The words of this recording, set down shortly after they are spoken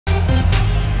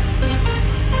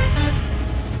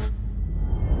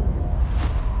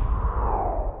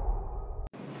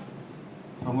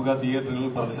തിയേറ്ററുകളിൽ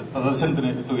പ്രദർശനത്തിന്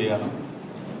എത്തുകയാണ്.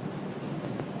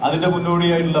 അതിന്റെ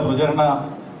മുന്നോടിയായിട്ടുള്ള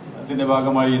പ്രചരണത്തിന്റെ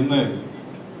ഭാഗമായി ഇന്ന്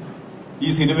ഈ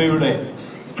സിനിമയുടെ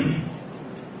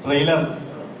ട്രെയിലർ,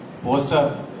 പോസ്റ്റർ,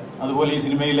 അതുപോലെ ഈ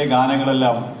സിനിമയിലെ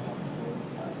ഗാനങ്ങളെല്ലാം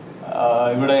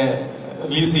ഇവിടെ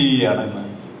റിലീസ് ചെയ്യുകയാണ്. ഇന്ന്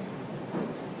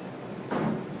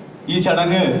ഈ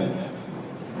ചടങ്ങിലേക്ക്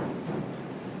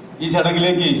ഈ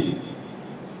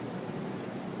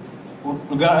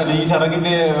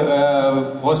ചടങ്ങിന്റെ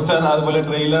പോസ്റ്റർ, അതുപോലെ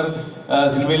ട്രെയിലർ,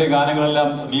 സിനിമയിലെ ഗാനങ്ങളെല്ലാം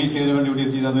റിലീസ് ചെയ്തതിനു വേണ്ടി ഇവിടെ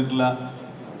എത്തി തന്നിട്ടുള്ള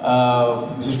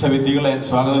വിശിഷ്ട വ്യക്തികളെ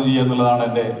സ്വാഗതം ചെയ്യുക എന്നുള്ളതാണ്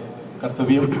എന്റെ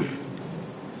കർത്തവ്യം.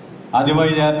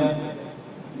 ആദ്യമായി ഞാൻ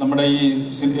നമ്മുടെ ഈ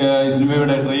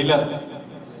സിനിമയുടെ ട്രെയിലർ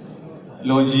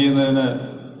ലോഞ്ച് ചെയ്യുന്നതിന്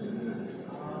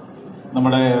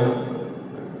നമ്മുടെ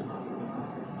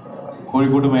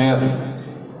കോഴിക്കോട് മേയർ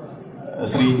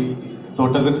ശ്രീ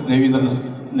തോട്ടത്തിൽ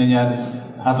രവീന്ദ്രനെ ഞാൻ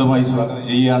ഹാർദമായി സ്വാഗതം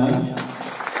ചെയ്യുകയാണ്.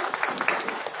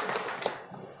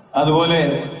 അതുപോലെ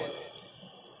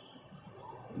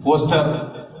പോസ്റ്റർ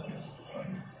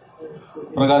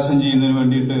പ്രകാശനം ചെയ്യുന്നതിന്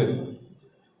വേണ്ടിയിട്ട്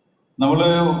നമ്മൾ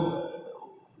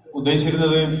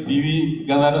ഉദ്ദേശിച്ചിരുന്നത് PV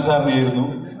ഗംഗാധരൻ സാറിനെയായിരുന്നു.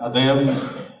 അദ്ദേഹം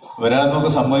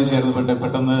വരാമെന്നൊക്കെ സമ്മതിച്ചായിരുന്നു.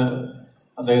 പെട്ടെന്ന്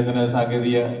അദ്ദേഹത്തിന്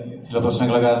സാങ്കേതിക ചില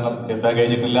പ്രശ്നങ്ങൾ കാരണം എത്താൻ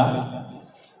കഴിഞ്ഞിട്ടില്ല.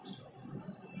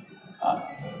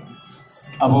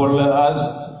 അപ്പോൾ ആ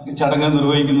ചടങ്ങ്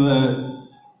നിർവഹിക്കുന്നത്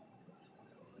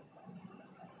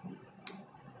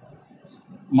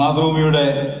മാതൃഭൂമിയുടെ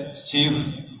ചീഫ്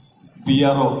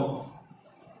PRO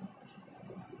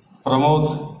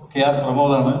KR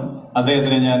പ്രമോദാണ്.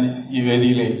 അദ്ദേഹത്തിനെ ഞാൻ ഈ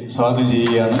വേദിയിൽ സ്വാഗതം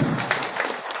ചെയ്യുകയാണ്.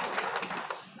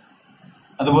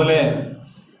 അതുപോലെ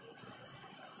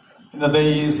ഇന്നത്തെ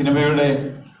ഈ സിനിമയുടെ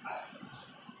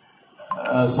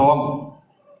സോങ്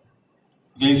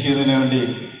റിലീസ് ചെയ്തതിനു വേണ്ടി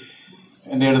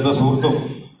എൻ്റെ അടുത്ത സുഹൃത്തും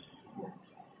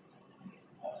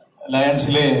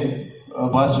ലയൺസിലെ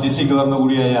പാസ്റ്റ് ഡിസ്ട്രിക്ട് ഗവർണർ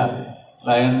കൂടിയായ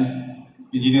ലയൺ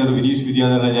എഞ്ചിനീയർ വിനീഷ്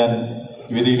വിദ്യാധരനെ ഞാൻ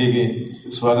വേദിയിലേക്ക്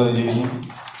സ്വാഗതം ചെയ്യുന്നു.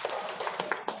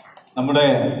 നമ്മുടെ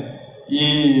ഈ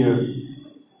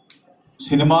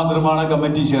സിനിമാ നിർമ്മാണ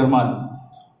കമ്മിറ്റി ചെയർമാൻ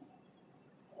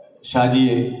ഷാജി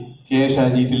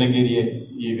തില്ലങ്കേരിയെ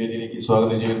ഈ വേദിയിലേക്ക്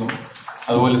സ്വാഗതം ചെയ്യുന്നു.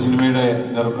 അതുപോലെ സിനിമയുടെ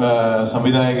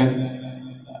സംവിധായകൻ,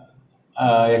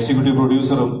 എക്സിക്യൂട്ടീവ്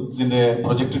പ്രൊഡ്യൂസറും ഇതിന്റെ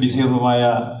പ്രൊജക്ട് ഡിസൈനറുമായ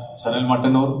സനൽ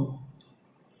മട്ടന്നൂർ,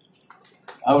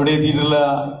 അവിടെ എത്തിയിട്ടുള്ള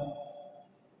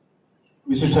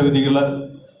വിശിഷ്ട വ്യക്തികള്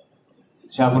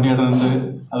ശാപ്പുണ്ണിയേട്ടനുണ്ട്.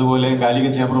 അതുപോലെ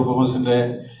Calicut chamber of കൊമേഴ്സിന്റെ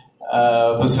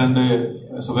president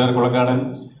Zubair Kulakkadan,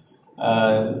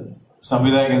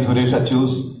 സംവിധായകൻ സുരേഷ്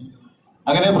അച്ചൂസ്,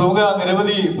 അങ്ങനെ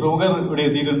നിരവധി പ്രമുഖർ ഇവിടെ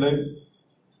എത്തിയിട്ടുണ്ട്.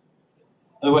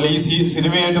 അതുപോലെ ഈ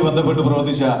സിനിമയായിട്ട് ബന്ധപ്പെട്ട്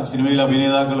പ്രവർത്തിച്ച സിനിമയിലെ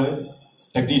അഭിനേതാക്കള്,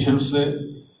 ടെക്നീഷ്യൻസ്,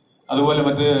 അതുപോലെ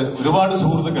മറ്റ് ഒരുപാട്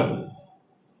സുഹൃത്തുക്കൾ,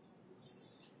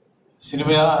 സിനിമ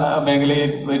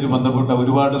മേഖലയുമായിട്ട് ബന്ധപ്പെട്ട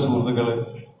ഒരുപാട് സുഹൃത്തുക്കൾ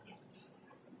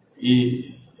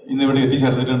ഇന്നിവിടെ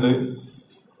എത്തിച്ചേർന്നിട്ടുണ്ട്.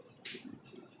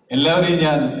 എല്ലാവരെയും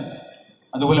ഞാൻ,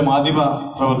 അതുപോലെ മാധ്യമ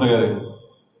പ്രവർത്തകർ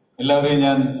എല്ലാവരെയും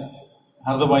ഞാൻ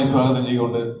ഹാർദമായി സ്വാഗതം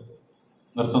ചെയ്തുകൊണ്ട്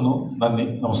നിർത്തുന്നു. നന്ദി,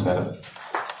 നമസ്കാരം.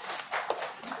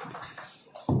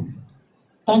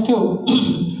 താങ്ക് യു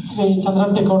ശ്രീ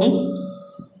ചന്ദ്രൻ തെക്കോടി.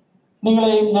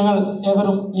 നിങ്ങളെയും ഞങ്ങൾ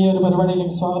ഏവരും ഈ ഒരു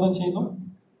പരിപാടിയിലേക്ക് സ്വാഗതം ചെയ്യുന്നു.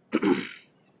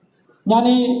 ഞാൻ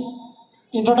ഈ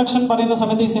ഇൻട്രൊഡക്ഷൻ പറയുന്ന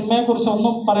സമയത്ത് ഈ സിനിമയെക്കുറിച്ച്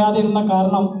ഒന്നും പറയാതിരുന്ന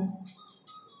കാരണം,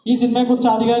 ഈ സിനിമയെക്കുറിച്ച്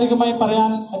ആധികാരികമായി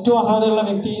പറയാൻ ഏറ്റവും അർഹതയുള്ള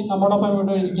വ്യക്തി നമ്മോടൊപ്പം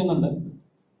ഇവിടെ ഇരിക്കുന്നുണ്ട്.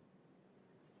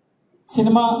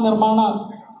 സിനിമ നിർമ്മാണ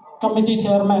കമ്മിറ്റി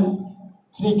ചെയർമാൻ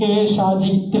ശ്രീ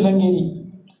ഷാജി തില്ലങ്കേരി.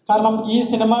 കാരണം ഈ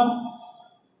സിനിമ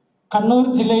കണ്ണൂർ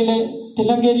ജില്ലയിലെ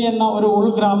തില്ലങ്കേരി എന്ന ഒരു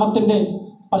ഉൾഗ്രാമത്തിൻ്റെ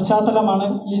പശ്ചാത്തലമാണ്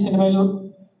ഈ സിനിമയിൽ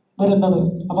വരുന്നത്.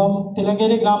 അപ്പം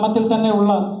തില്ലങ്കേരി ഗ്രാമത്തിൽ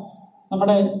തന്നെയുള്ള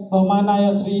നമ്മുടെ ബഹുമാനായ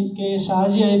ശ്രീ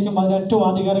ഷാജി ആയിരിക്കും അതിന് ഏറ്റവും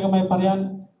ആധികാരികമായി പറയാൻ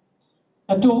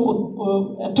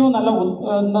ഏറ്റവും നല്ല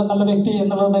വ്യക്തി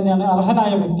എന്നുള്ളത് തന്നെയാണ്,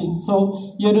 അർഹനായ വ്യക്തി. സോ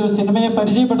ഈ ഒരു സിനിമയെ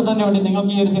പരിചയപ്പെടുത്തുന്നതിന് വേണ്ടി,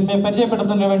 നിങ്ങൾക്ക് ഈ ഒരു സിനിമയെ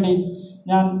പരിചയപ്പെടുത്തുന്നതിന് വേണ്ടി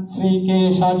ഞാൻ ശ്രീ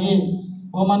ഷാജിയെ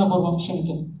ബഹുമാനപൂർവ്വം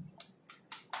ക്ഷണിക്കുന്നു.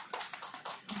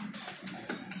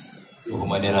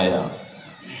 ബഹുമാന്യനായ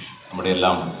നമ്മുടെ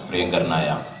എല്ലാം പ്രിയങ്കരനായ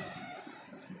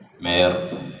മേയർ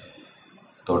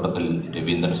തോട്ടത്തിൽ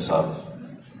രവീന്ദ്രൻ സാർ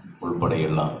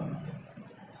ഉൾപ്പെടെയുള്ള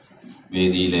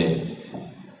വേദിയിലെ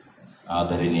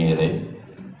ആദരണീയരെ,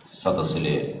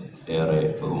 സദസ്സിലെ ഏറെ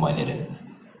ബഹുമാന്യരെ,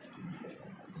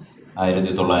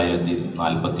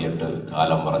 1948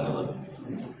 കാലം പറഞ്ഞത്.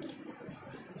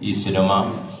 ഈ സിനിമ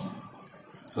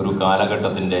ഒരു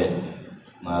കാലഘട്ടത്തിൻ്റെ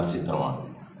നേർചിത്രമാണ്.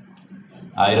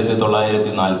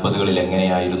 1940കളിൽ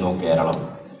എങ്ങനെയായിരുന്നു കേരളം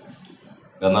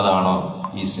എന്നതാണ്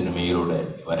ഈ സിനിമയിലൂടെ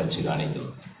വരച്ച്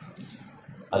കാണിക്കുന്നത്.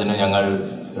 അതിന് ഞങ്ങൾ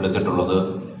എടുത്തിട്ടുള്ളത്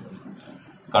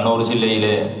കണ്ണൂർ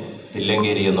ജില്ലയിലെ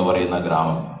തില്ലങ്കേരി എന്ന് പറയുന്ന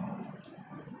ഗ്രാമം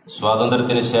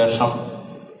സ്വാതന്ത്ര്യത്തിന് ശേഷം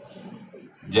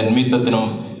ജന്മിത്വത്തിനും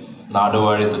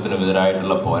നാടുവാഴിത്വത്തിനും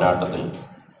എതിരായിട്ടുള്ള പോരാട്ടത്തിൽ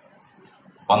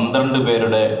 12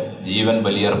 പേരുടെ ജീവൻ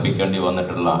ബലിയർപ്പിക്കേണ്ടി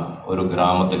വന്നിട്ടുള്ള ഒരു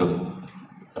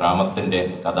ഗ്രാമത്തിൻ്റെ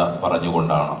കഥ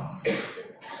പറഞ്ഞുകൊണ്ടാണ്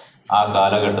ആ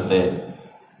കാലഘട്ടത്തെ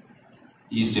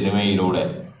ഈ സിനിമയിലൂടെ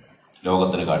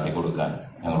ലോകത്തിന് കാട്ടിക്കൊടുക്കാൻ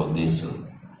ഞങ്ങൾ ഉദ്ദേശിച്ചത്.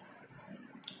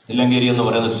 തില്ലങ്കേരി എന്ന്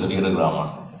പറയുന്ന ഒരു ചെറിയൊരു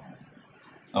ഗ്രാമമാണ്.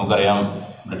 നമുക്കറിയാം,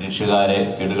 ബ്രിട്ടീഷുകാരെ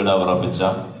കിടുകിട ഉറപ്പിച്ച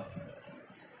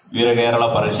വീരകേരള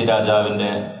പഴശ്ശിരാജാവിൻ്റെ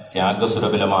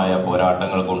ത്യാഗസുരഭിലമായ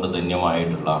പോരാട്ടങ്ങൾ കൊണ്ട്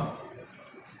ധന്യമായിട്ടുള്ള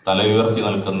തലയുയർത്തി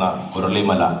നിൽക്കുന്ന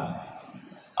പുരളിമല,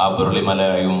 ആ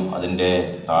പുരളിമലയും അതിൻ്റെ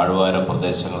താഴ്വാര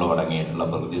പ്രദേശങ്ങളും അടങ്ങിയിട്ടുള്ള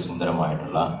പ്രകൃതി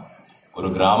സുന്ദരമായിട്ടുള്ള ഒരു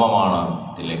ഗ്രാമമാണ്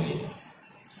തില്ലങ്കേരി.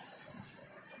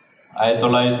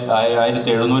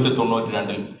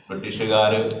 1792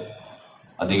 ബ്രിട്ടീഷുകാർ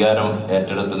അധികാരം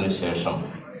ഏറ്റെടുത്തതിന് ശേഷം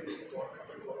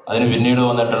അതിന് പിന്നീട്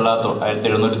വന്നിട്ടുള്ള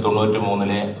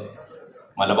 1793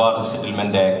 മലബാർ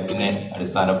സെറ്റിൽമെന്റ് ആക്ടിനെ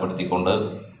അടിസ്ഥാനപ്പെടുത്തിക്കൊണ്ട്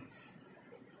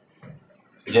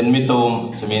ജന്മിത്വവും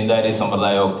സെമീന്ദാരി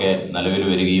സമ്പ്രദായവും ഒക്കെ നിലവിൽ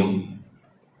വരികയും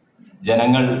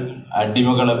ജനങ്ങൾ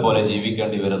അടിമകളെ പോലെ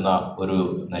ജീവിക്കേണ്ടി വരുന്ന ഒരു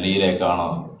നിലയിലേക്കാണ്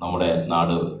നമ്മുടെ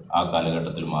നാട് ആ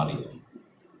കാലഘട്ടത്തിൽ മാറിയത്.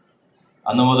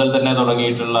 അന്നു മുതൽ തന്നെ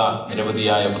തുടങ്ങിയിട്ടുള്ള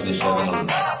നിരവധിയായ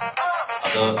പ്രതിഷേധങ്ങളുണ്ട്.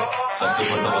 അത്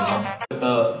ശക്തിപ്പെട്ടു വന്നു.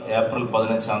 ഏപ്രിൽ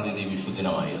 15 വിഷു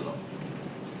ദിനമായിരുന്നു.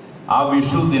 ആ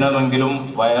വിഷു ദിനമെങ്കിലും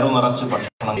വയറു നിറച്ച്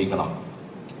ഭക്ഷണം കഴിക്കണം.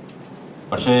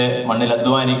 പക്ഷേ മണ്ണിൽ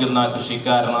അധ്വാനിക്കുന്ന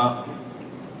കൃഷിക്കാരന്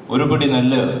ഒരു പിടി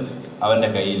നെല്ല് അവന്റെ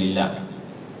കയ്യിലില്ല.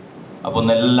 അപ്പോൾ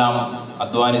നെല്ലെല്ലാം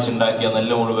അധ്വാനിച്ചുണ്ടാക്കിയ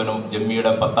നെല്ല് മുഴുവനും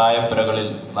ജമ്മിയുടെ പത്തായപ്പുരകളിൽ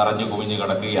നിറഞ്ഞു കുവിഞ്ഞു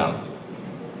കിടക്കുകയാണ്.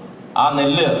 ആ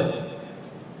നെല്ല്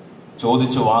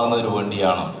ചോദിച്ചു വാങ്ങുന്നതിനു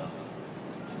വേണ്ടിയാണ്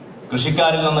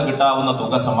കൃഷിക്കാരിൽ നിന്ന് കിട്ടാവുന്ന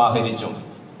തുക സമാഹരിച്ചും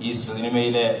ഈ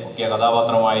സിനിമയിലെ മുഖ്യ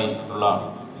കഥാപാത്രമായി ഉള്ള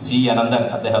സി അനന്തൻ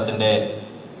അദ്ദേഹത്തിന്റെ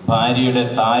ഭാര്യയുടെ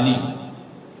താലി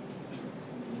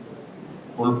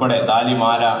ഉൾപ്പെടെ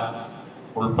താലിമാല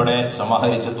ഉൾപ്പെടെ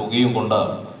സമാഹരിച്ച തുകയും കൊണ്ട്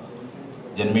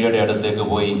ജന്മിയുടെ അടുത്തേക്ക്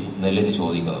പോയി നെല്ലിന്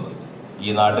ചോദിക്കുന്നത്. ഈ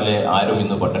നാട്ടിലെ ആരും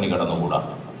ഇന്ന് പട്ടിണി കിടന്നുകൂടാ.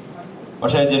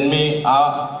 പക്ഷേ ജന്മി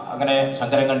അങ്ങനെ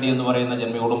ശങ്കരൻകണ്ടി എന്ന് പറയുന്ന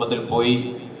ജന്മി കുടുംബത്തിൽ പോയി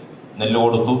നെല്ല്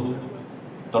കൊടുത്തു.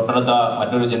 തൊട്ടടുത്ത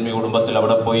മറ്റൊരു ജന്മി കുടുംബത്തിൽ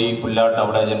അവിടെ പോയി പുല്ലാട്ട്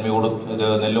അവിടെ നെല്ല്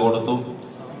കൊടുത്തു.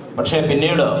 പക്ഷേ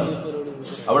പിന്നീട്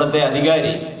അവിടുത്തെ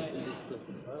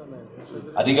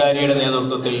അധികാരിയുടെ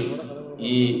നേതൃത്വത്തിൽ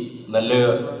ഈ നെല്ല്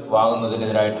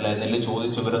വാങ്ങുന്നതിനെതിരായിട്ടുള്ള നെല്ല്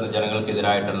ചോദിച്ചു വരുന്ന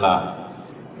ജനങ്ങൾക്കെതിരായിട്ടുള്ള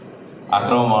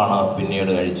അക്രമമാണ്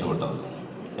പിന്നീട് അഴിച്ചുവിട്ടത്.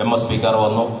 MS സ്പീക്കർ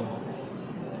വന്നു.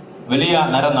 വലിയ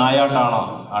നരനായാട്ടാണ്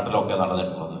നാട്ടിലൊക്കെ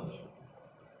നടന്നിട്ടുള്ളത്.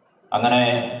 അങ്ങനെ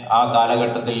ആ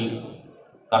കാലഘട്ടത്തിൽ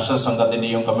കർഷക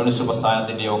സംഘത്തിന്റെയും കമ്മ്യൂണിസ്റ്റ്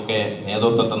പ്രസ്ഥാനത്തിന്റെയും ഒക്കെ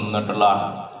നേതൃത്വത്തിൽ നിന്നിട്ടുള്ള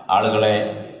ആളുകളെ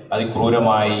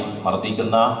അതിക്രൂരമായി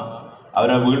മർദ്ദിക്കുന്ന,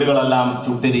 അവരുടെ വീടുകളെല്ലാം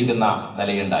ചുട്ടിരിക്കുന്ന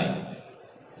നിലയുണ്ടായി.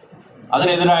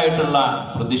 അതിനെതിരായിട്ടുള്ള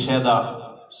പ്രതിഷേധ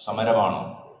സമരമാണ്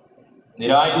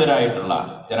നിരായുധരായിട്ടുള്ള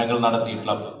ജനങ്ങൾ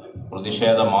നടത്തിയിട്ടുള്ള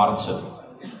പ്രതിഷേധ മാർച്ച്.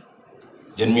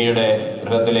 ജന്മിയുടെ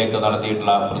ഗൃഹത്തിലേക്ക്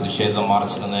നടത്തിയിട്ടുള്ള പ്രതിഷേധ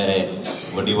മാർച്ചിന് നേരെ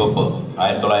വെടിവെപ്പ്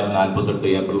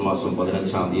 1948 ഏപ്രിൽ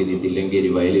 15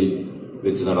 തില്ലങ്കേരി വയലിൽ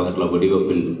വെച്ച് നടന്നിട്ടുള്ള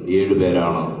വെടിവെപ്പിൽ 7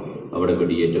 പേരാണ് അവിടെ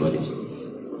വെടിയേറ്റ് മരിച്ചത്.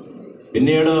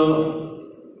 പിന്നീട്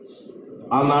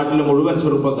ആ നാട്ടിലെ മുഴുവൻ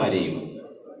ചെറുപ്പക്കാരെയും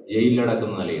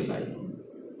ജയിലിലടക്കുന്ന നിലയുണ്ടായി.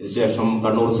 ഇതിനുശേഷം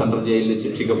കണ്ണൂർ സെൻട്രൽ ജയിലിൽ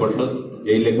ശിക്ഷിക്കപ്പെട്ട്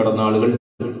ജയിലിൽ കിടന്ന ആളുകൾ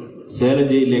സേലം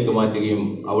ജയിലിലേക്ക് മാറ്റുകയും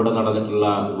അവിടെ നടന്നിട്ടുള്ള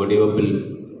വെടിവെപ്പിൽ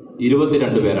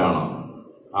 22 പേരാണ്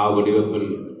ആ വെടിവെപ്പിൽ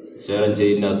സേലം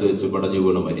ജയിലിനകത്ത് വെച്ച് പടഞ്ഞു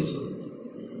വീണ് മരിച്ചത്.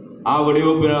 ആ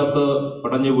വെടിവെപ്പിനകത്ത്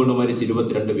പടഞ്ഞു വീണ് മരിച്ച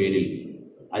 22 പേരിൽ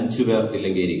 5 പേർ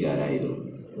തില്ലങ്കേരിക്കാരായിരുന്നു.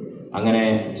 അങ്ങനെ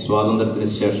സ്വാതന്ത്ര്യത്തിന്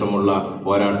ശേഷമുള്ള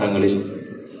പോരാട്ടങ്ങളിൽ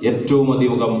ഏറ്റവും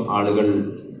അധികം ആളുകൾ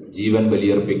ജീവൻ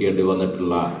ബലിയർപ്പിക്കേണ്ടി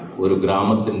വന്നിട്ടുള്ള ഒരു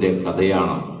ഗ്രാമത്തിന്റെ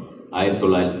കഥയാണ്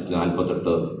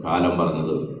 1948 കാലം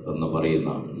പറഞ്ഞത് എന്ന്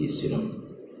പറയുന്ന ഈ സിനിമ.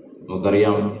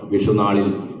 നമുക്കറിയാം, വിഷുനാളിൽ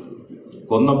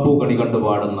കൊന്നപ്പൂ കണി കണ്ടു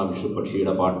പാടുന്ന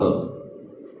വിഷുപക്ഷിയുടെ പാട്ട്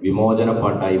വിമോചന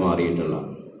പാട്ടായി മാറിയിട്ടുള്ള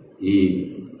ഈ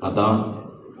കഥ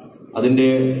അതിൻ്റെ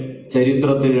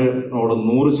ചരിത്രത്തിനോട്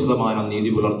 100% നീതി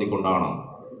പുലർത്തിക്കൊണ്ടാണ്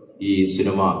ഈ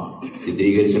സിനിമ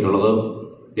ചിത്രീകരിച്ചിട്ടുള്ളത്.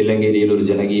 തില്ലങ്കേരിയിൽ ഒരു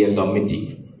ജനകീയ കമ്മിറ്റി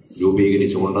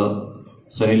രൂപീകരിച്ചുകൊണ്ട്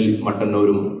സനിൽ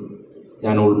മട്ടന്നൂരും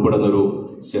ഞാൻ ഉൾപ്പെടുന്നൊരു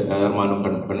ചെയർമാനും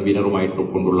കൺവീനറുമായിട്ട്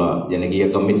കൊണ്ടുള്ള ജനകീയ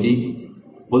കമ്മിറ്റി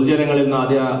പൊതുജനങ്ങളിൽ നിന്ന്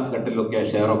ആദ്യ ഘട്ടത്തിലൊക്കെ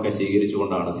ഷെയറൊക്കെ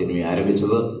സ്വീകരിച്ചുകൊണ്ടാണ് സിനിമ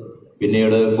ആരംഭിച്ചത്.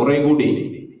 പിന്നീട് കുറെ കൂടി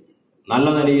നല്ല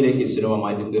നിലയിലേക്ക് സിനിമ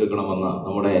മാറ്റി തീർക്കണമെന്ന്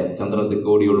നമ്മുടെ ചന്ദ്രൻ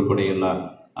തിക്കോടി ഉൾപ്പെടെയുള്ള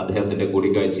അദ്ദേഹത്തിന്റെ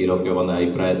കൂടിക്കാഴ്ചയിലൊക്കെ വന്ന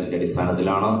അഭിപ്രായത്തിന്റെ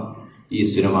അടിസ്ഥാനത്തിലാണ് ഈ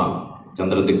സിനിമ,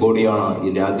 ചന്ദ്രൻ തിക്കോടിയാണ്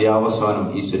ഇതിന്റെ ആദ്യാവസാനം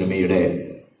ഈ സിനിമയുടെ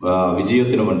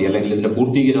വിജയത്തിനു വേണ്ടി അല്ലെങ്കിൽ ഇതിന്റെ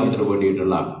പൂർത്തീകരണത്തിന്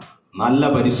വേണ്ടിയിട്ടുള്ള നല്ല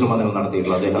പരിശ്രമങ്ങൾ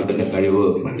നടത്തിയിട്ടുള്ള അദ്ദേഹത്തിന്റെ കഴിവ്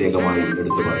പ്രത്യേകമായി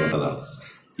എടുത്തു പറയേണ്ടതാണ്.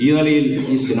 ഈ നിലയിൽ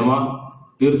ഈ സിനിമ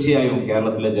തീർച്ചയായും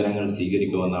കേരളത്തിലെ ജനങ്ങൾ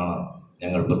സ്വീകരിക്കുമെന്നാണ്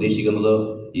ഞങ്ങൾ പ്രതീക്ഷിക്കുന്നത്.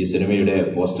 ഈ സിനിമയുടെ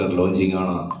പോസ്റ്റർ ലോഞ്ചിങ്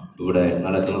ആണ് ഇവിടെ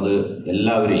നടക്കുന്നത്.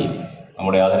 എല്ലാവരെയും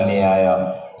നമ്മുടെ ആദരണീയായ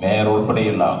മേയർ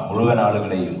ഉൾപ്പെടെയുള്ള മുഴുവൻ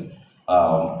ആളുകളെയും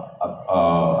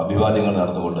അഭിവാദ്യങ്ങൾ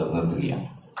നടന്നുകൊണ്ട് നിർത്തുകയാണ്.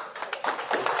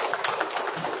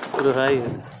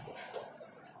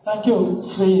 Thank you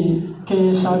Shri K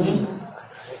Shaji.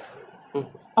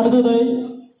 അടുത്തതായി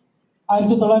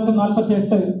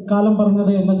 1948 കാലം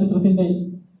പറഞ്ഞത് എന്ന ചിത്രത്തിന്റെ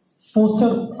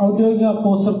പോസ്റ്റർ, ഔദ്യോഗിക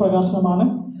പോസ്റ്റർ പ്രകാശനമാണ്.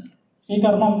 ഈ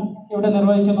കർമ്മം ഇവിടെ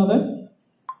നിർവഹിക്കുന്നത്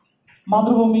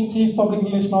മാതൃഭൂമി ചീഫ് പബ്ലിക്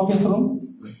റിലേഷൻ ഓഫീസറും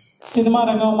സിനിമാ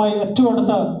രംഗവുമായി ഏറ്റവും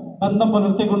അടുത്ത ബന്ധം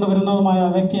പുലർത്തിക്കൊണ്ടുവരുന്നതുമായ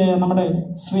വ്യക്തിയായ നമ്മുടെ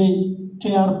ശ്രീ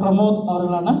KR പ്രമോദ്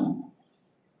അവர்களാണ്.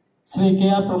 ശ്രീ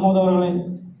KR പ്രമോദ് അവர்களെ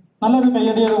നല്ലൊരു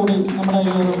കയ്യടിയോടുകൂടി നമ്മുടെ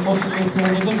ഈ ഒരു പോസ്റ്റർ കേസിന്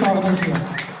വേണ്ടി സ്വാഗതം ചെയ്യാം.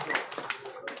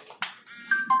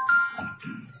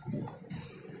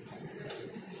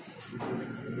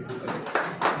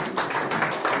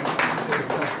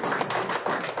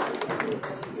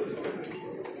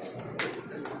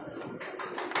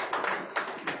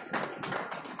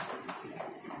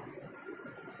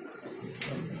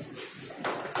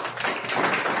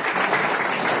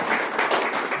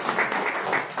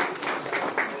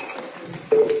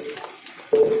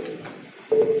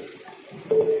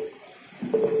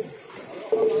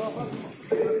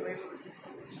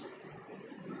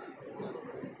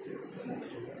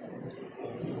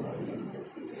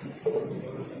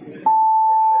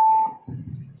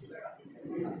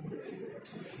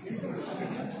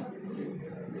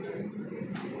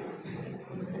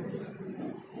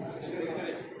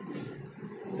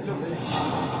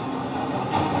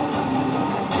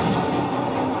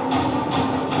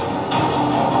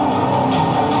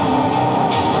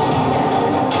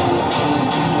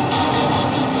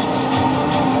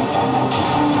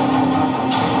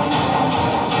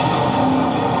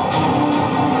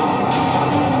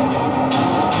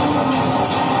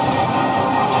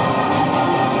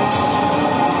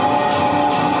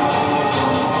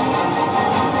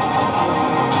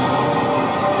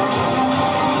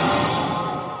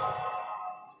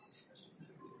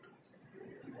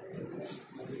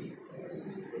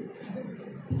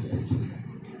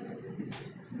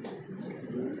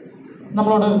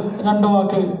 നമ്മളോട് രണ്ടു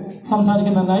വാക്ക്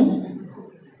സംസാരിക്കുന്നതിനായി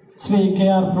ശ്രീ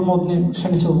KR പ്രമോദിനെ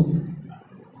ക്ഷണിച്ചു.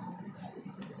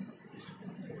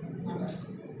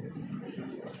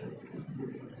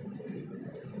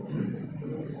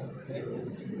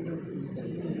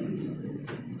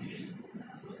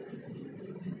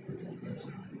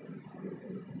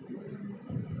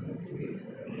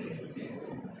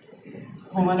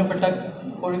 ബഹുമാനപ്പെട്ട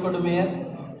കോഴിക്കോട് മേയർ,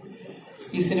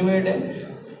 ഈ സിനിമയുടെ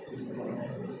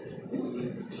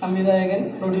സംവിധായകൻ,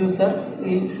 പ്രൊഡ്യൂസർ,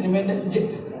 ഈ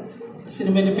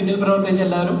സിനിമയുടെ പിന്നിൽ പ്രവർത്തിച്ച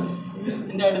എല്ലാവരും,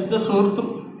 എൻ്റെ അടുത്ത സുഹൃത്തും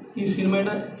ഈ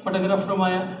സിനിമയുടെ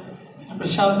ഫോട്ടോഗ്രാഫറുമായ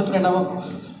പ്രശാന്ത് പ്രണവം,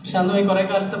 പ്രശാന്തുമായി കുറേ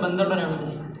കാലത്തെ ബന്ധമുള്ളവരാണ്.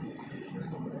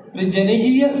 ഒരു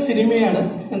ജനകീയ സിനിമയാണ്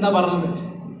എന്നാ പറഞ്ഞത്.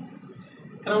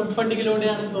 ക്രൗഡ്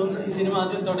ഫണ്ടിങ്ങിലൂടെയാണ് തോന്നുന്നത് ഈ സിനിമ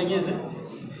ആദ്യം തുടങ്ങിയത്.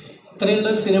 ഇത്രയുള്ള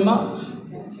ഒരു സിനിമ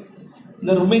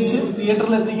നിർമ്മിച്ച്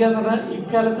തിയേറ്ററിൽ എത്തിക്കുക എന്ന് പറഞ്ഞാൽ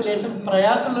ഇക്കാലത്ത് ലേശം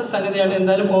പ്രയാസമുള്ളൊരു സംഗതിയാണ്.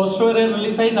 എന്തായാലും പോസ്റ്റർ വരെ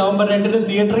റിലീസായി November 2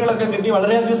 തിയേറ്ററുകളൊക്കെ കിട്ടി.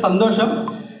 വളരെയധികം സന്തോഷം.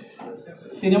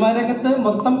 സിനിമാ രംഗത്ത്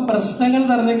മൊത്തം പ്രശ്നങ്ങൾ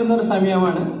നിറഞ്ഞിരിക്കുന്ന ഒരു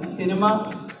സമയമാണ്. സിനിമ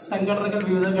സംഘടനകൾ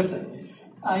വിവിധ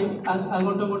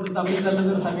അങ്ങോട്ടും ഇങ്ങോട്ടും തമ്മിൽ തല്ലുന്ന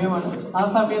ഒരു സമയമാണ്. ആ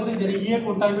സമയത്ത് ജനകീയ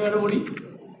കൂട്ടായ്മയോടുകൂടി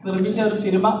നിർമ്മിച്ച ഒരു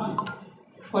സിനിമ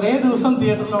കുറേ ദിവസം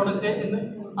തിയേറ്ററിൽ ഓടട്ടെ എന്ന്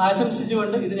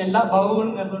ആശംസിച്ചുകൊണ്ട് ഇതിനെല്ലാ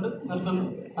ഭാവങ്ങളും നേർന്നുകൊണ്ട് നിർത്തുന്നു.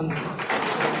 നന്ദി.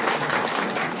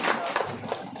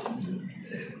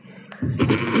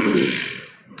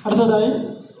 അടുത്തതായി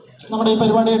നമ്മുടെ ഈ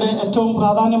പരിപാടിയുടെ ഏറ്റവും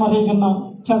പ്രാധാന്യം അറിയിക്കുന്ന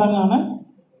ചടങ്ങാണ്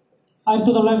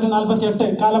 1948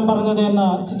 കാലം പറഞ്ഞത് എന്ന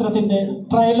ചിത്രത്തിൻ്റെ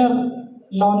ട്രെയിലർ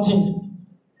ലോഞ്ചിങ്.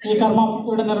 ഈ കർമ്മം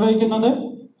ഇവിടെ നിർവഹിക്കുന്നത്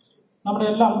നമ്മുടെ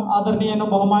എല്ലാം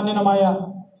ആദരണീയനും ബഹുമാന്യനുമായ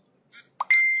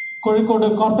കോഴിക്കോട്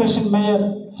കോർപ്പറേഷൻ മേയർ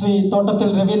ശ്രീ തോട്ടത്തിൽ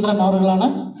രവീന്ദ്രൻ അവர்களാണ്.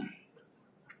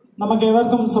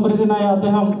 നമുക്കേവർക്കും സുപരിചിതനായ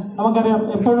അദ്ദേഹം, നമുക്കറിയാം,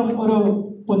 എപ്പോഴും ഒരു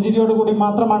പുഞ്ചിരിയോടുകൂടി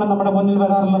മാത്രമാണ് നമ്മുടെ മുന്നിൽ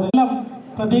വരാറുള്ളത്. എല്ലാം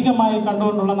പ്രതീകമായി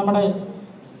കണ്ടുകൊണ്ടുള്ള നമ്മുടെ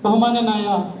ബഹുമാന്യനായ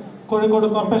കോഴിക്കോട്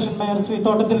കോർപ്പറേഷൻ മേയർ ശ്രീ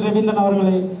തോട്ടത്തിൽ രവീന്ദ്രൻ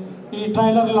അവരുടെ ഈ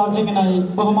ട്രെയിലർ ലോഞ്ചിങ്ങിനായി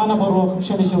ബഹുമാനപൂർവ്വം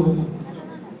ക്ഷണിച്ചുകൊള്ളുന്നു.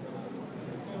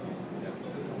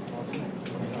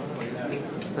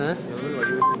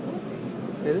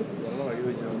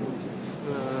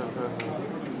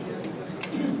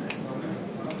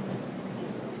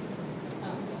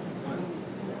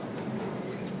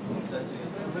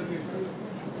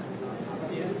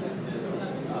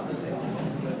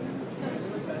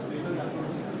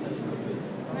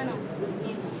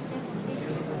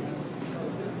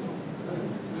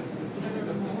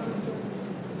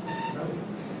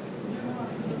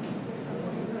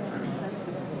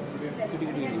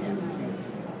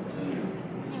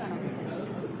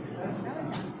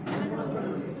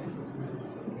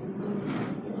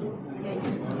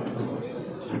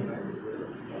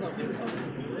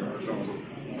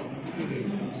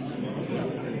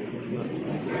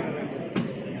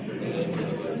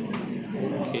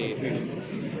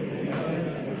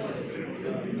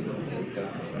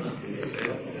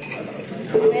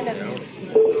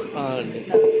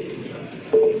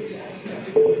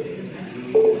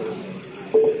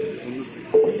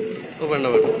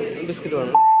 ബിസ്ക്കറ്റ്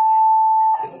വേണം.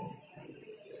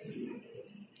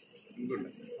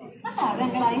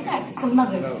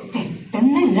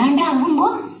 പെട്ടെന്ന് ഇല്ലാണ്ടാകുമ്പോ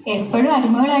എപ്പോഴും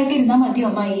അടിമകളായിട്ട് ഇരുന്നാ മതിയോ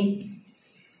അമ്മായി?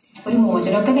 ഒരു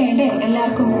മോചനമൊക്കെ വേണ്ടേ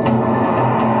എല്ലാവർക്കും?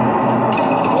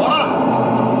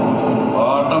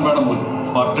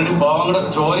 പട്ടിണി പാവങ്ങളുടെ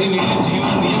ചോരയും നീലും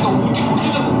ജീവനും നീയൊക്കെ ഊറ്റി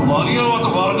കുടിച്ചിട്ട് മറിയാവാത്ത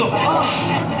വർഗം.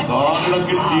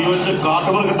 തീവച്ച്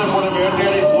കാട്ടുമൃഗത്തെ പോലെ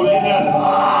വേട്ടയാടി കൊല്ലിക്കാൻ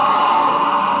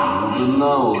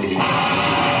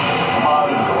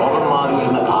ലോകം മാറി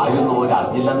വരുന്ന കാര്യമൊന്നും ഒരു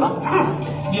അറിഞ്ഞില്ലെന്ന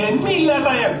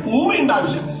ജന്മില്ലാണ്ടായ ഭൂമി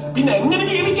ഉണ്ടാവില്ല. പിന്നെ എങ്ങനെ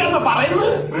ജീവിക്കാന്ന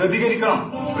പറയുന്നത്? പ്രതികരിക്കണം.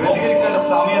 പ്രതികരിക്കേണ്ട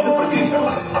സമയത്ത് പ്രതികരിക്കണം.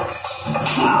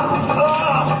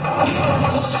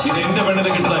 ഇതെന്റെ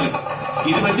പെണ്ണിനെ കിട്ടുന്നാല്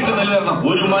ഇത് വെച്ചിട്ട് നെല്ല് തരണം.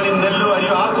 ഒരു മണി നെല്ലോ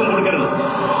അരിയോ ആർക്കും കൊടുക്കരുത്.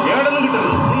 ഏടൊന്നും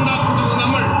കിട്ടരുത്. ഉണ്ടാക്കുന്നത്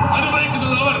നമ്മൾ,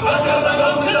 അനുഭവിക്കുന്നത് അവർ.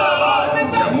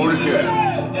 കമ്മ്യൂണിസ്റ്റുകാർ,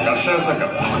 കർഷക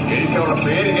സംഘം, എനിക്ക് അവരുടെ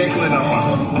പേര് കേൾക്കുന്നതിനപ്പുറം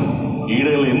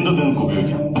ഈടുകൾ എന്തും നിങ്ങൾക്ക്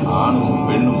ഉപയോഗിക്കാം. ആണും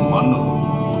പെണ്ണും മണ്ണും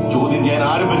ചോദ്യം ചെയ്യാൻ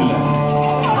ആരും വരില്ല.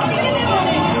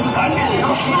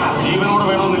 ജീവനോട്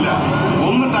വേണമെന്നില്ല,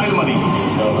 കൊന്നിട്ടായാലും മതി.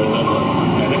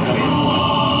 എനിക്കറിയാം.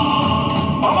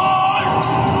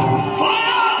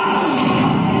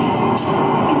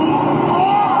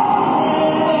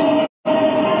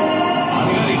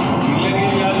 അധികാരി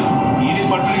ഇല്ലെങ്കിൽ ഇനി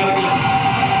പട്ടിണി കിടക്കില്ല.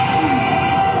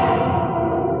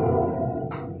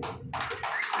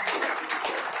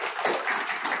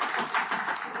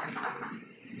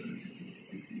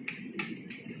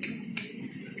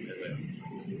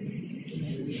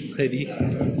 Hari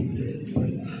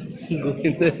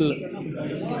ഗോവിന്ദല്ല.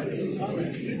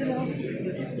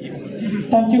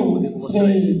 Thank you,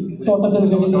 Sri Totathil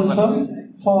Govindran sir,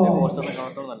 for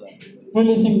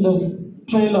releasing this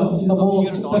trailer in the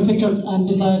most befitted and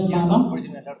desired manner.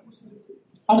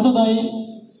 അടുത്തതായി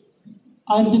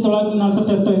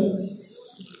 1948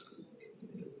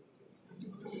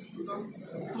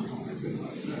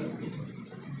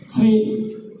 ശ്രീ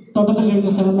തോട്ടത്തിൽ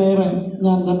എഴുതിയ സിനിമയേറെ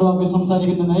ഞാൻ രണ്ടു വാക്ക്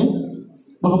സംസാരിക്കുന്നതിനായി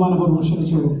ബഹുമാനപൂർവ്വം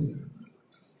ക്ഷണിച്ചുകൊള്ളു.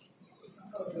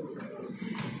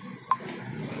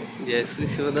 Jayasri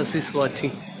Shivadas is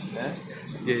watching.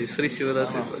 Jayasri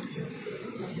Shivadas is watching.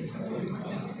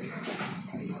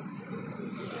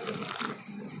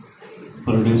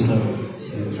 Producer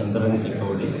Shri ചന്ദ്രൻ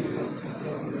തിക്കോടി,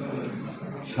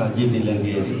 ഷാജി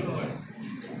തില്ലങ്കേരി,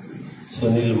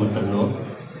 സുനിൽ മട്ടന്നൂർ,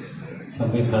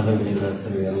 സംവിധാനം ചെയ്ത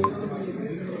ശ്രീ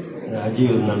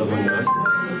രാജീവ് നടുമണ്ണ,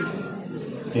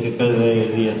 തിരക്കഥ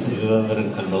എഴുതിയ ശ്രീധരൻ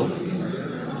കല്ലൂർ,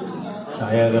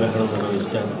 ഛായാഗ്രഹണം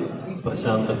നിർവഹിച്ച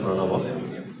പ്രശാന്ത് പ്രണവം,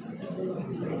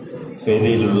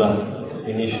 വേദിയിലുള്ള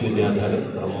വിനീഷ് വിദ്യാധരൻ,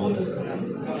 പ്രമോദ്,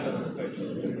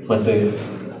 മറ്റ്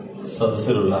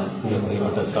സദസ്സിലുള്ള എൻ്റെ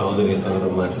പ്രിയപ്പെട്ട സഹോദരി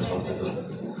സഹോദരന്മാരുടെ സുഹൃത്തുക്കളെ,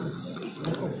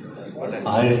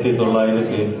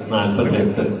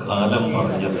 1948 കാലം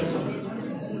പറഞ്ഞത്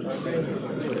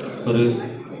ഒരു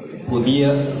പുതിയ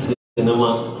സിനിമ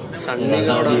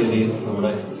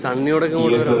നമ്മുടെ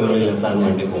തിയേറ്ററുകളിൽ എത്താൻ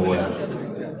വേണ്ടി പോവുകയാണ്.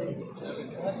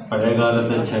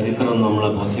 പഴയകാലത്തെ ചരിത്രം നമ്മളെ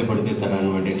ബോധ്യപ്പെടുത്തി തരാൻ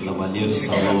വേണ്ടിയിട്ടുള്ള വലിയൊരു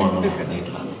ശ്രമമാണ്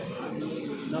നടന്നിട്ടുള്ളത്.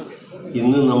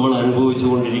 ഇന്ന് നമ്മൾ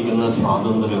അനുഭവിച്ചുകൊണ്ടിരിക്കുന്ന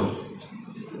സ്വാതന്ത്ര്യവും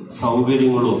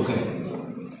സൗകര്യങ്ങളും ഒക്കെ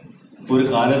ഒരു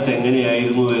കാലത്ത്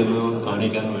എങ്ങനെയായിരുന്നു എന്ന്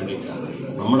കാണിക്കാൻ വേണ്ടിയിട്ടാണ്,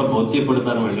 നമ്മളെ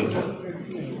ബോധ്യപ്പെടുത്താൻ വേണ്ടിയിട്ടാണ്.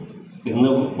 ഇന്ന്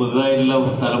പുതുതായിട്ടുള്ള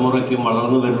തലമുറയ്ക്കും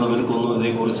വളർന്നു വരുന്നവർക്കൊന്നും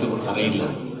ഇതേക്കുറിച്ച് അറിയില്ല.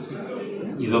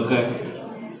 ഇതൊക്കെ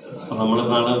നമ്മൾ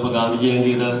നാളെ ഇപ്പോൾ ഗാന്ധി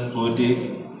ജയന്തിയുടെ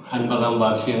 150ാം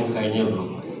വാർഷികം കഴിഞ്ഞുള്ളൂ.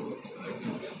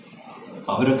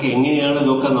 അവരൊക്കെ എങ്ങനെയാണ്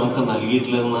ഇതൊക്കെ നമുക്ക്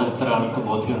നൽകിയിട്ടുള്ളതെന്ന് എത്ര ആൾക്ക്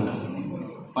ബോധ്യമുണ്ട്?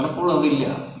 പലപ്പോഴും അതില്ല.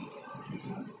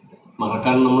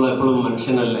 മറക്കാൻ നമ്മൾ എപ്പോഴും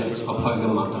മനുഷ്യനല്ലേ,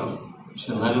 സ്വാഭാവികം മാത്രം. പക്ഷെ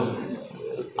എന്നാലും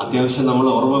അത്യാവശ്യം നമ്മൾ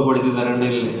ഓർമ്മപ്പെടുത്തി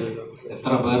തരേണ്ടതില്ലേ?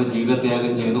 എത്ര പേർ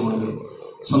ജീവത്യാഗം ചെയ്തുകൊണ്ട്,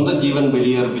 സ്വന്തം ജീവൻ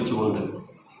ബലിയർപ്പിച്ചുകൊണ്ട്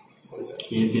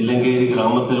ഈ തില്ലങ്കേരി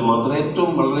ഗ്രാമത്തിൽ മാത്രം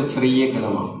ഏറ്റവും വളരെ ചെറിയ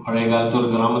ഗ്രാമം. പഴയകാലത്തെ ഒരു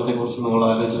ഗ്രാമത്തെക്കുറിച്ച് നിങ്ങൾ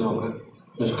ആലോചിച്ച് നോക്ക്.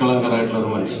 നിഷ്കളങ്കരായിട്ടുള്ളൊരു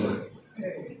മനുഷ്യർ,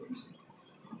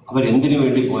 അവരെന്തിനു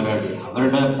വേണ്ടി പോരാടി?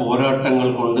 അവരുടെ പോരാട്ടങ്ങൾ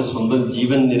കൊണ്ട് സ്വന്തം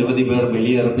ജീവൻ നിരവധി പേർ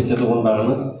ബലിയർപ്പിച്ചത്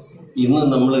കൊണ്ടാണ് ഇന്ന്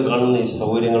നമ്മൾ കാണുന്ന ഈ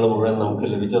സൗകര്യങ്ങൾ മുഴുവൻ നമുക്ക്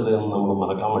ലഭിച്ചത് എന്ന് നമ്മൾ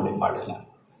മറക്കാൻ വേണ്ടി പാടില്ല.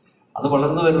 അത്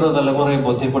വളർന്നു വരുന്ന തലമുറയെ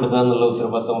ബോധ്യപ്പെടുത്തുക എന്നുള്ള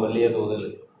ഉത്തരവാദിത്തം വലിയ തോതിൽ.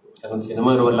 കാരണം സിനിമ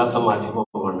ഒരു വല്ലാത്ത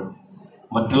മാധ്യമമാണ്,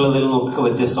 മറ്റുള്ളതിൽ നിന്നൊക്കെ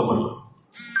വ്യത്യസ്തമാണ്.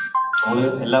 നമ്മൾ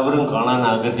എല്ലാവരും കാണാൻ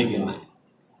ആഗ്രഹിക്കുന്നത്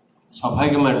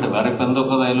സ്വാഭാവികമായിട്ട് വേറെ ഇപ്പം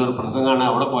എന്തൊക്കെ ആയാലും ഒരു പ്രസംഗമാണ്,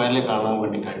 അവിടെ പോയാലേ കാണാൻ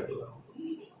വേണ്ടി കഴിയുള്ളൂ.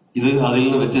 ഇത് അതിൽ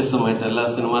നിന്ന് വ്യത്യസ്തമായിട്ട് എല്ലാ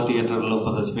സിനിമാ തിയേറ്ററുകളിലും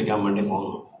പ്രദർശിപ്പിക്കാൻ വേണ്ടി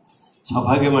പോകുന്നു.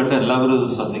 സ്വാഭാവികമായിട്ട് എല്ലാവരും ഇത്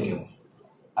ശ്രദ്ധിക്കും.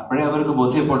 അപ്പോഴേ അവർക്ക്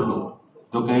ബോധ്യപ്പെടുള്ളൂ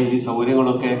ഇതൊക്കെ, ഈ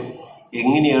സൗകര്യങ്ങളൊക്കെ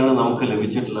എങ്ങനെയാണ് നമുക്ക്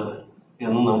ലഭിച്ചിട്ടുള്ളത്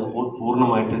എന്ന് നമുക്ക്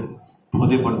പൂർണ്ണമായിട്ട്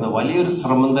ബോധ്യപ്പെടുന്ന വലിയൊരു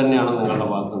ശ്രമം തന്നെയാണ് നിങ്ങളുടെ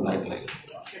ഭാഗത്തുനിന്നുണ്ടായിട്ടുള്ളത്.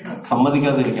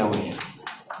 സമ്മതിക്കാതിരിക്കാൻ വയ്യ.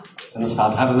 എന്ന്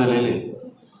സാധാരണ നിലയിൽ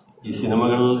ഈ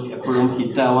സിനിമകൾ എപ്പോഴും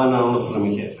ഹിറ്റാവാനാണല്ലോ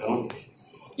ശ്രമിക്കുക. കാരണം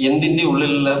എന്തിൻ്റെ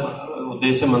ഉള്ളിലുള്ള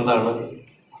ഉദ്ദേശം എന്താണ്?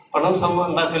 പണം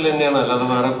ഉണ്ടാക്കൽ തന്നെയാണ്. അല്ലാതെ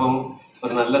വേറെ ഇപ്പം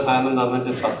ഒരു നല്ല സാധനം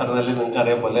തന്നിട്ട് സാധാരണ നിലയിൽ നിങ്ങൾക്ക്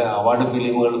അറിയാൻ പോലെ അവാർഡ്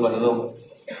ഫിലിമുകൾ പലതും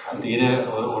തീരെ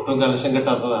ഒട്ടും കലക്ഷൻ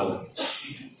കിട്ടാത്തതാണ്.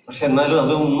 പക്ഷെ എന്നാലും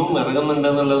അതൊന്നും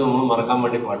ഇറങ്ങുന്നുണ്ടെന്നുള്ളത് നമ്മൾ മറക്കാൻ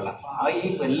വേണ്ടി പാടില്ല. ഈ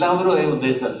എല്ലാവരും ആ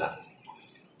ഉദ്ദേശമല്ല.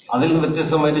 അതിൽ നിന്ന്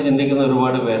വ്യത്യസ്തമായിട്ട് ചിന്തിക്കുന്ന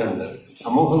ഒരുപാട് പേരുണ്ട്.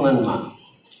 സമൂഹ നന്മ.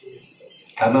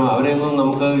 കാരണം അവരെയൊന്നും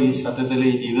നമുക്ക് ഈ സത്യത്തിൽ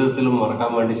ഈ ജീവിതത്തിലും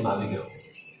മറക്കാൻ വേണ്ടി സാധിക്കും.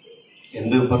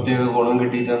 എന്ത് പ്രത്യേക ഗുണം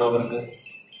കിട്ടിയിട്ടാണ് അവർക്ക്?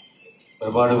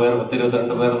 ഒരുപാട് പേർ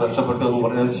 22 പേർ നഷ്ടപ്പെട്ടു എന്ന്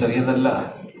പറഞ്ഞാൽ ചെറിയതല്ല.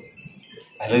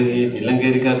 അതിൽ ഈ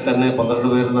തില്ലങ്കേരിക്കാർ തന്നെ 12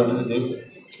 പേര്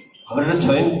അവരുടെ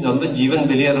സ്വന്തം ജീവൻ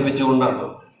ബലിയർപ്പിച്ചുകൊണ്ടാണ്.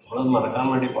 നമ്മളത് മറക്കാൻ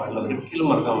വേണ്ടി പാടില്ല, ഒരിക്കലും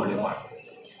മറക്കാൻ വേണ്ടി പാടില്ല.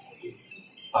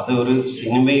 അത് ഒരു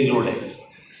സിനിമയിലൂടെ,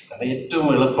 കാരണം ഏറ്റവും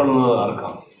എളുപ്പമുള്ളത്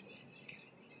ആർക്കാം.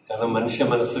 കാരണം മനുഷ്യ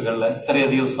മനസ്സുകളെ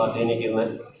ഇത്രയധികം സ്വാധീനിക്കുന്ന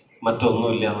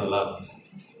മറ്റൊന്നുമില്ല എന്നുള്ളതാണ്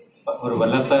ഒരു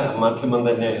വല്ലാത്ത മാധ്യമം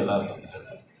തന്നെയാണ് യഥാർത്ഥത്തിൽ.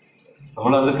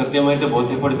 നമ്മളത് കൃത്യമായിട്ട്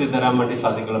ബോധ്യപ്പെടുത്തി തരാൻ വേണ്ടി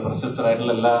സാധിക്കുള്ള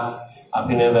പ്രശസ്തരായിട്ടുള്ള എല്ലാ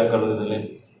അഭിനേതാക്കളും ഇതിൽ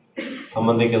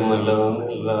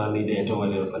സംബന്ധിക്കുന്നുള്ളതാണ് ഇതിൻ്റെ ഏറ്റവും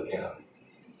വലിയൊരു പ്രത്യേകത.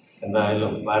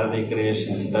 എന്തായാലും ഭാരതി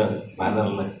ക്രിയേഷൻസിൻ്റെ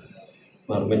ബാനറിൽ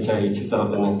നിർമ്മിച്ച ഈ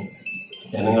ചിത്രത്തിന്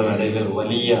ജനങ്ങളുടെ ഇടയിൽ ഒരു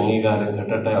വലിയ അംഗീകാരം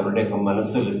കിട്ടട്ടെ. അവരുടെയൊക്കെ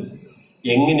മനസ്സിൽ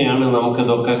എങ്ങനെയാണ്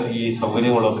നമുക്കിതൊക്കെ ഈ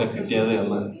സൗകര്യങ്ങളൊക്കെ കിട്ടിയത്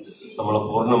എന്ന് നമ്മൾ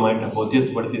പൂർണ്ണമായിട്ട്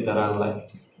ബോധ്യപ്പെടുത്തി തരാനുള്ള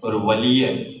ഒരു വലിയ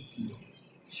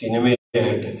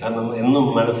സിനിമയായിട്ട്, കാരണം എന്നും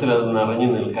മനസ്സിലത് നിറഞ്ഞു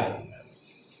നിൽക്കാൻ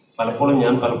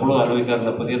ഞാൻ പലപ്പോഴും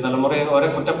ആലോചിക്കാറുണ്ട്. പുതിയ തലമുറയെ അവരെ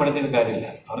കുറ്റപ്പെടുത്തിയിട്ട് കാര്യമില്ല,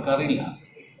 അവർക്കറിയില്ല.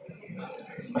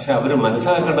 പക്ഷെ അവർ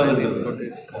മനസ്സിലാക്കേണ്ടതുണ്ട്.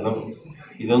 കാരണം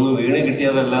ഇതൊന്നും വീണ്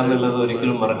കിട്ടിയതല്ല എന്നുള്ളത്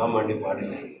ഒരിക്കലും മറക്കാൻ വേണ്ടി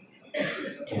പാടില്ല.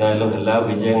 എന്തായാലും എല്ലാ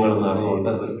വിജയങ്ങളും നടന്നുകൊണ്ട്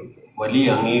അത് വലിയ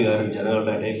അംഗീകാരം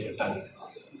ജനങ്ങളുടെ ഇടയിൽ കിട്ടാൻ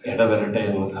ഇടവരട്ടെ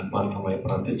എന്ന് ആത്മാർത്ഥമായി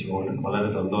പ്രാർത്ഥിച്ചുകൊണ്ട് വളരെ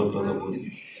സന്തോഷത്തോടു കൂടി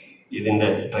ഇതിൻ്റെ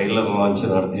ട്രെയിലർ ലോഞ്ച്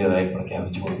നടത്തിയതായി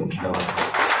പ്രഖ്യാപിച്ചുകൊണ്ട്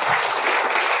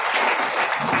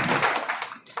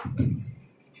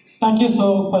thank you so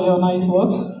for your nice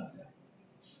words.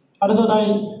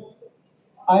 അടുത്തതായി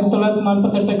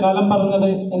 1948 കാലം പറഞ്ഞത്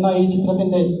എന്ന ഈ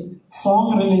ചിത്രത്തിൻ്റെ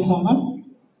സോങ് റിലീസാണ്.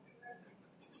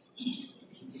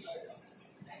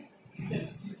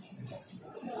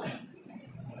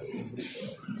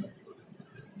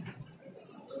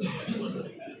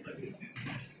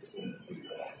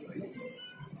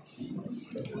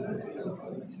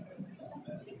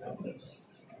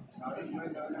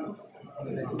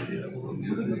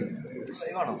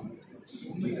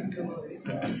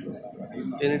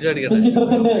 ഈ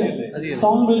ചിത്രത്തിന്റെ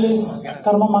സോങ് റിലീസ്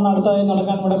കർമ്മമാണ് അടുത്തതായി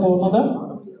നടക്കാൻ ഇവിടെ പോകുന്നത്.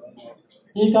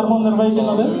 ഈ കർമ്മം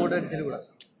നിർവഹിക്കുന്നത്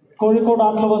കോഴിക്കോട്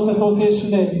ആർട്ട് ലവേഴ്സ്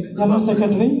അസോസിയേഷന്റെ general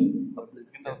secretary,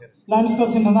 lions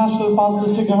clubs international past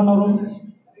district ഗവർണറും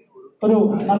ഒരു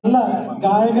നല്ല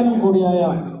ഗായകനും കൂടിയായ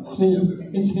ശ്രീ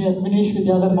എഞ്ചിനീയർ വിനീഷ്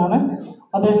വിദ്യാധരനാണ്.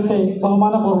 അദ്ദേഹത്തെ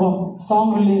ബഹുമാനപൂർവ്വം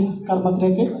സോങ് റിലീസ്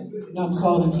കർമ്മത്തിലേക്ക് ഞാൻ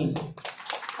സ്വാഗതം ചെയ്യും.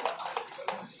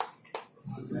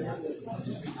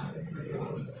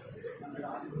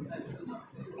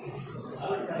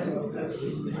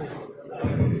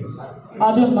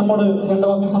 ആദ്യം നമ്മോട് 2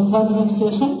 വാക്ക് സംസാരിച്ചതിന്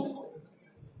ശേഷം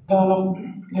ഗാനം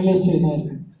റിലീസ്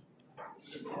ചെയ്യുന്നതായിരിക്കും.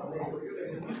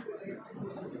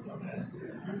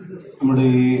 നമ്മുടെ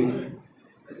ഈ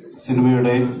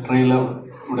സിനിമയുടെ ട്രെയിലർ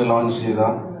ഇവിടെ ലോഞ്ച് ചെയ്ത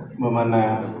ബഹുമാന്യ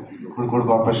കോഴിക്കോട്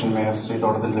കോർപ്പറേഷൻ മേയർ ശ്രീ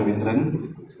തോട്ടത്തിൽ രവീന്ദ്രൻ,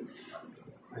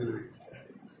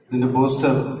 ഇതിൻ്റെ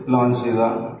പോസ്റ്റർ ലോഞ്ച് ചെയ്ത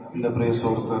എൻ്റെ പ്രിയ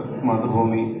സുഹൃത്ത്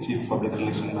Mathrubhumi chief public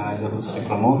relation manager Shri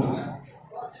Pramod,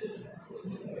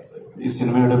 ഈ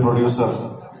സിനിമയുടെ പ്രൊഡ്യൂസർ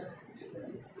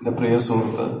എൻ്റെ പ്രിയ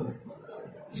സുഹൃത്ത്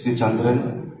ശ്രീ ചന്ദ്രൻ,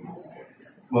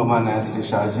 ബഹുമാന്യ ശ്രീ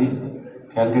ഷാജി,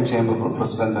 കാലിക്കറ്റ് ചേംബർ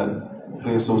പ്രസിഡന്റ്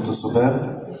പ്രിയ സുഹൃത്ത് സുബേർ,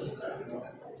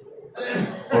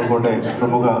 കോഴിക്കോട്ടെ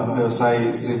പ്രമുഖ വ്യവസായി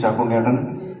ശ്രീ ചാക്കുണ്ണിയേട്ടൻ,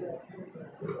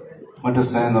 മറ്റ്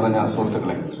സ്നേഹം നിറഞ്ഞ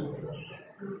സുഹൃത്തുക്കളെ,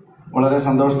 വളരെ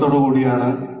സന്തോഷത്തോടു കൂടിയാണ്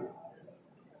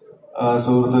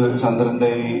സുഹൃത്ത്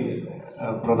ചന്ദ്രൻ്റെ ഈ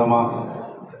പ്രഥമ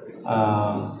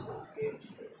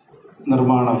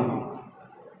നിർമ്മാണം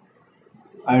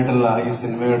ആയിട്ടുള്ള ഈ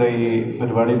സിനിമയുടെ ഈ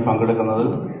പരിപാടിയിൽ പങ്കെടുക്കുന്നത്.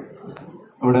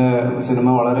 ഇവിടെ സിനിമ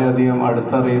വളരെയധികം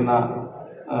അടുത്തറിയുന്ന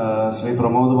ശ്രീ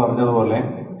പ്രമോദ് പറഞ്ഞതുപോലെ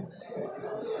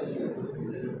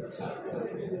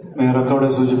മേയറൊക്കെ ഇവിടെ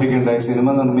സൂചിപ്പിക്കേണ്ടായി, സിനിമ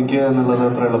നിർമ്മിക്കുക എന്നുള്ളത്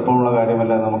അത്ര എളുപ്പമുള്ള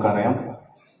കാര്യമല്ല എന്ന് നമുക്കറിയാം.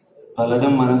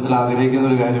 പലരും മനസ്സിൽ ആഗ്രഹിക്കുന്ന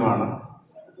ഒരു കാര്യമാണ്.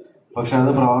 പക്ഷെ അത്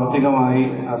പ്രാവർത്തികമായി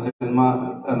ആ സിനിമ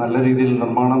നല്ല രീതിയിൽ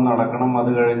നിർമ്മാണം നടക്കണം, അത്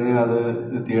കഴിഞ്ഞ് അത്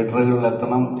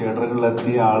തിയേറ്ററുകളിലെത്തണം,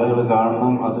 തിയേറ്ററുകളിലെത്തി ആളുകൾ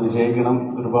കാണണം, അത് വിജയിക്കണം.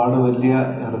 ഒരുപാട് വലിയ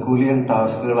ഹെർക്കൂലിയൻ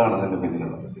ടാസ്കുകളാണ് അതിൻ്റെ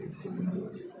പിന്നിലുള്ളത്.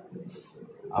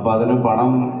 അപ്പോൾ അതിന്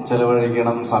പണം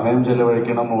ചെലവഴിക്കണം, സമയം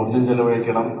ചെലവഴിക്കണം, ഊർജം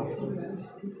ചെലവഴിക്കണം.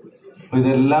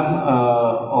 ഇതെല്ലാം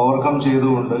ഓവർകം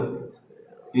ചെയ്തുകൊണ്ട്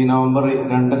ഈ നവംബർ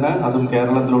 2-ന് അതും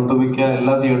കേരളത്തിൽ ഒട്ടുമിക്ക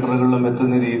എല്ലാ തിയേറ്ററുകളിലും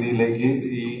എത്തുന്ന രീതിയിലേക്ക്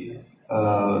ഈ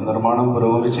നിർമ്മാണം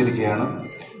പുരോഗമിച്ചിരിക്കുകയാണ്.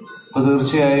 അപ്പോൾ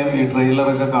തീർച്ചയായും ഈ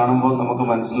ട്രെയിലറൊക്കെ കാണുമ്പോൾ നമുക്ക്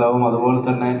മനസ്സിലാവും. അതുപോലെ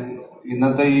തന്നെ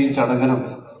ഇന്നത്തെ ഈ ചടങ്ങിനും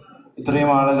ഇത്രയും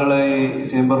ആളുകളെ ഈ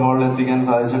ചേംബർ ഹാളിൽ എത്തിക്കാൻ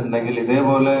സാധിച്ചിട്ടുണ്ടെങ്കിൽ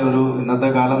ഇതേപോലെ ഒരു ഇന്നത്തെ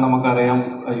കാലം നമുക്കറിയാം,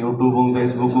 യൂട്യൂബും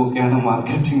ഫേസ്ബുക്കും ഒക്കെയാണ്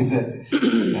മാർക്കറ്റിങ്ങിന്റെ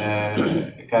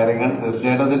കാര്യങ്ങൾ.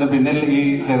 തീർച്ചയായിട്ടും അതിന്റെ പിന്നിൽ ഈ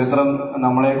ചരിത്രം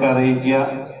നമ്മളെയൊക്കെ അറിയിക്കുക,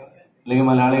 അല്ലെങ്കിൽ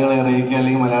മലയാളികളെ അറിയിക്കുക,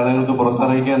 അല്ലെങ്കിൽ മലയാളികൾക്ക്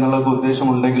പുറത്തറിയിക്കുക എന്നുള്ള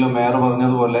ഉദ്ദേശമുണ്ടെങ്കിലും മേയർ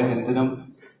പറഞ്ഞതുപോലെ എന്തിനും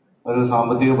ഒരു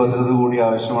സാമ്പത്തിക ഭദ്രത കൂടി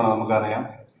ആവശ്യമാണ്, നമുക്കറിയാം.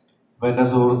 അപ്പൊ എന്റെ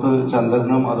സുഹൃത്ത്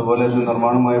ചന്ദ്രനും അതുപോലെ ഇത്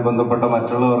നിർമ്മാണവുമായി ബന്ധപ്പെട്ട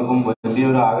മറ്റുള്ളവർക്കും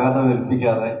വലിയൊരു ആഘാതം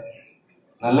ഏൽപ്പിക്കാതെ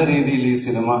നല്ല രീതിയിൽ ഈ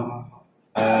സിനിമ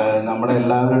നമ്മുടെ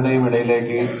എല്ലാവരുടെയും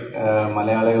ഇടയിലേക്ക്,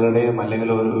 മലയാളികളുടെയും അല്ലെങ്കിൽ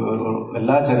ഒരു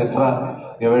എല്ലാ ചരിത്ര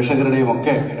ഗവേഷകരുടെയും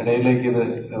ഒക്കെ ഇടയിലേക്ക് ഇത്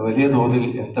വലിയ തോതിൽ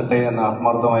എത്തട്ടെ എന്ന്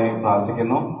ആത്മാർത്ഥമായി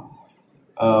പ്രാർത്ഥിക്കുന്നു.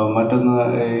 മറ്റൊന്ന്,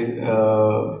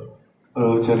 ഒരു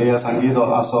ചെറിയ സംഗീത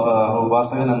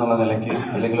ഉപാസകൻ എന്നുള്ള നിലയ്ക്ക്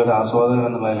അല്ലെങ്കിൽ ഒരു ആസ്വാദകൻ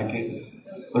എന്നുള്ള നിലയ്ക്ക്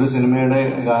ഒരു സിനിമയുടെ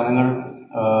ഗാനങ്ങൾ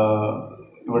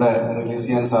ഇവിടെ റിലീസ്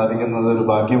ചെയ്യാൻ സാധിക്കുന്നത് ഒരു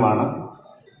ഭാഗ്യമാണ്.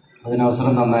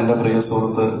 അതിനവസരം തന്ന എൻ്റെ പ്രിയ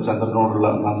സുഹൃത്ത് ചന്ദ്രനോടുള്ള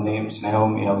നന്ദിയും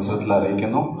സ്നേഹവും ഈ അവസരത്തിൽ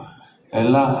അറിയിക്കുന്നു.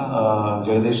 എല്ലാ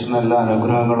ജഗദീഷിന് എല്ലാ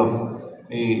അനുഗ്രഹങ്ങളും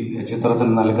ഈ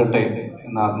ചിത്രത്തിന് നൽകട്ടെ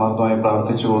എന്ന് ആത്മാർത്ഥമായി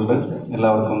പ്രാർത്ഥിച്ചുകൊണ്ട്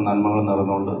എല്ലാവർക്കും നന്മകൾ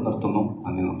നടന്നുകൊണ്ട് നിർത്തുന്നു.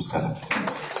 നന്ദി, നമസ്കാരം.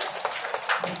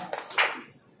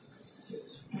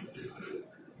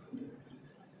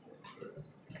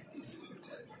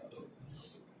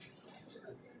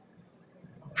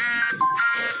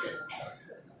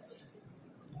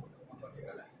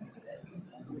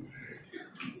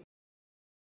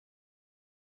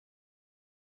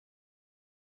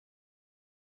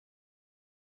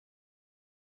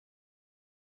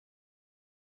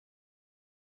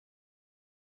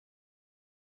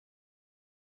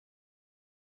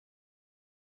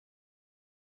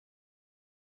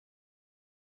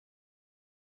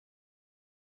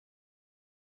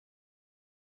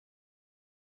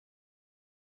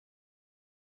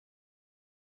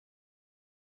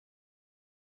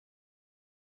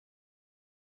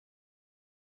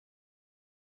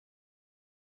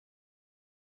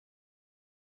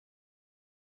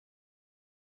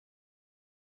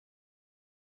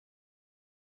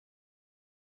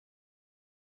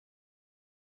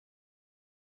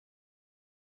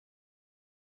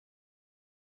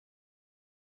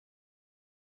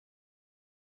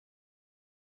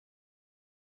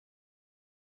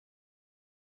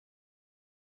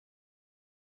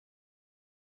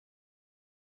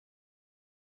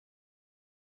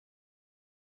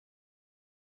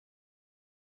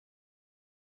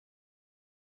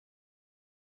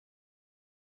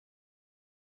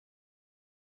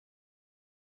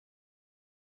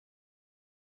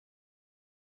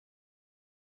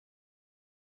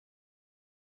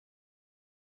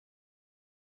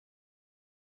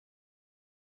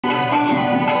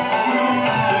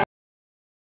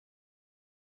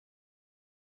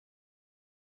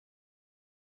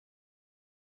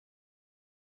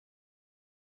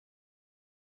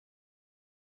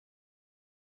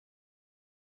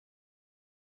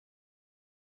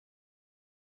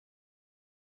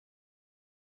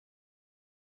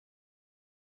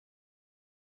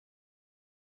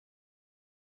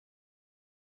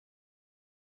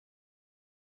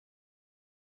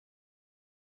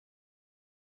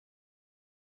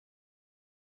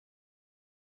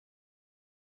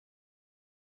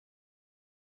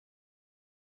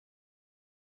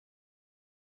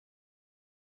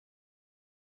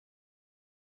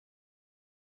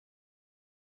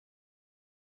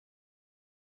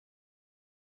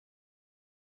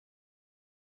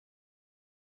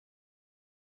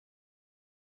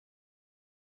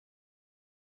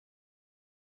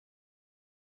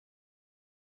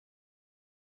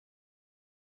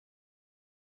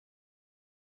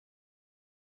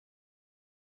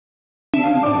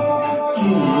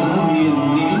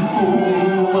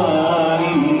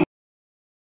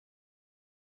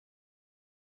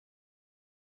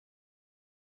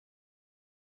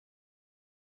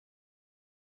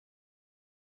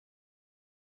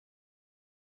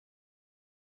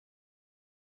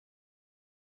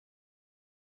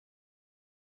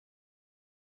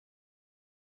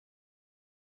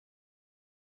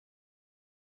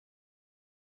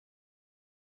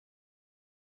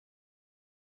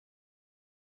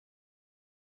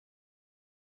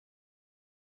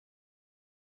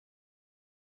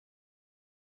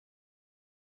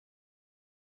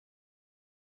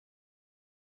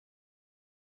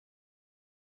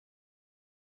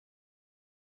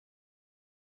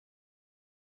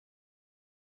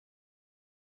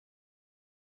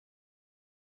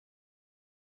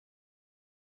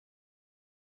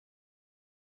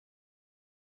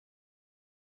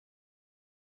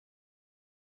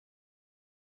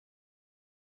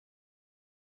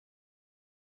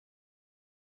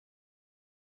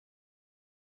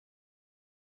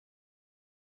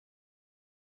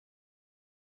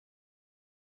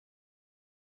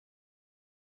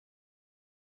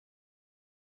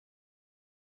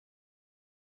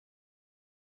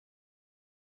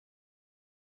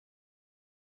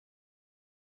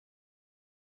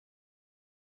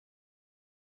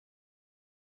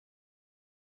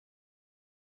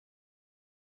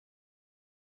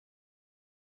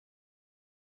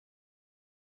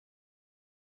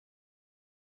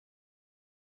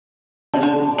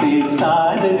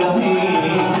 ജാതകമേ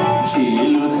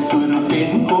ചേലൊത്തൊരു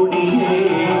പെൺകൊടിയേ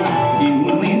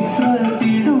ഇന്നിത്ര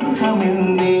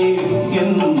തിടുക്കമെന്നേ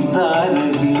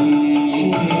എന്താലകേ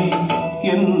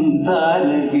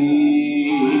എന്താലകേ.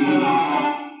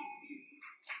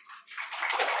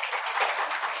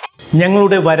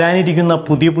 ഞങ്ങളുടെ വരാനിരിക്കുന്ന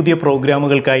പുതിയ പുതിയ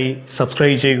പ്രോഗ്രാമുകൾക്കായി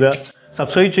സബ്സ്ക്രൈബ് ചെയ്യുക.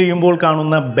 സബ്സ്ക്രൈബ് ചെയ്യുമ്പോൾ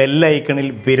കാണുന്ന ബെൽ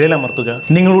ഐക്കണിൽ വിരലമർത്തുക.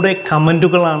 നിങ്ങളുടെ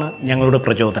കമൻറ്റുകളാണ് ഞങ്ങളുടെ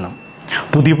പ്രചോദനം.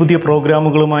 പുതിയ പുതിയ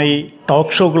പ്രോഗ്രാമുകളുമായി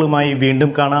ടോക്ക് ഷോകളുമായി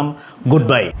വീണ്ടും കാണാം. Good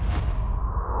bye.